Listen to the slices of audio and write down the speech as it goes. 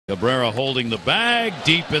Cabrera holding the bag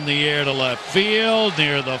deep in the air to left field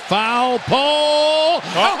near the foul pole. A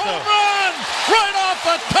home run right off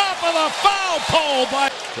the top of the foul pole.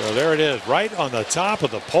 So there it is, right on the top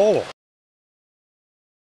of the pole.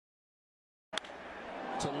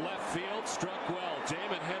 To left field, struck well.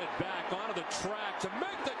 Damon headed back onto the track to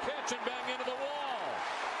make the catch and bang into the wall.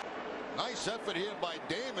 Nice effort here by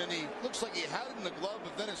Damon. He looks like he had it in the glove,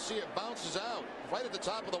 but then it bounces out right at the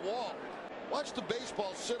top of the wall. Watch the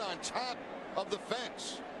baseball sit on top of the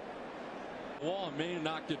fence. Wall and Maine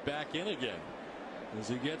knocked it back in again as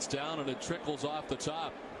he gets down and it trickles off the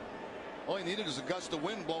top. All he needed is a gust of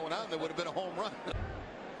wind blowing out and there would have been a home run.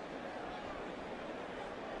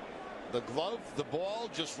 The glove, the ball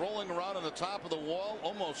just rolling around on the top of the wall,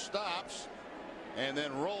 almost stops and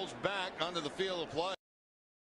then rolls back onto the field of play.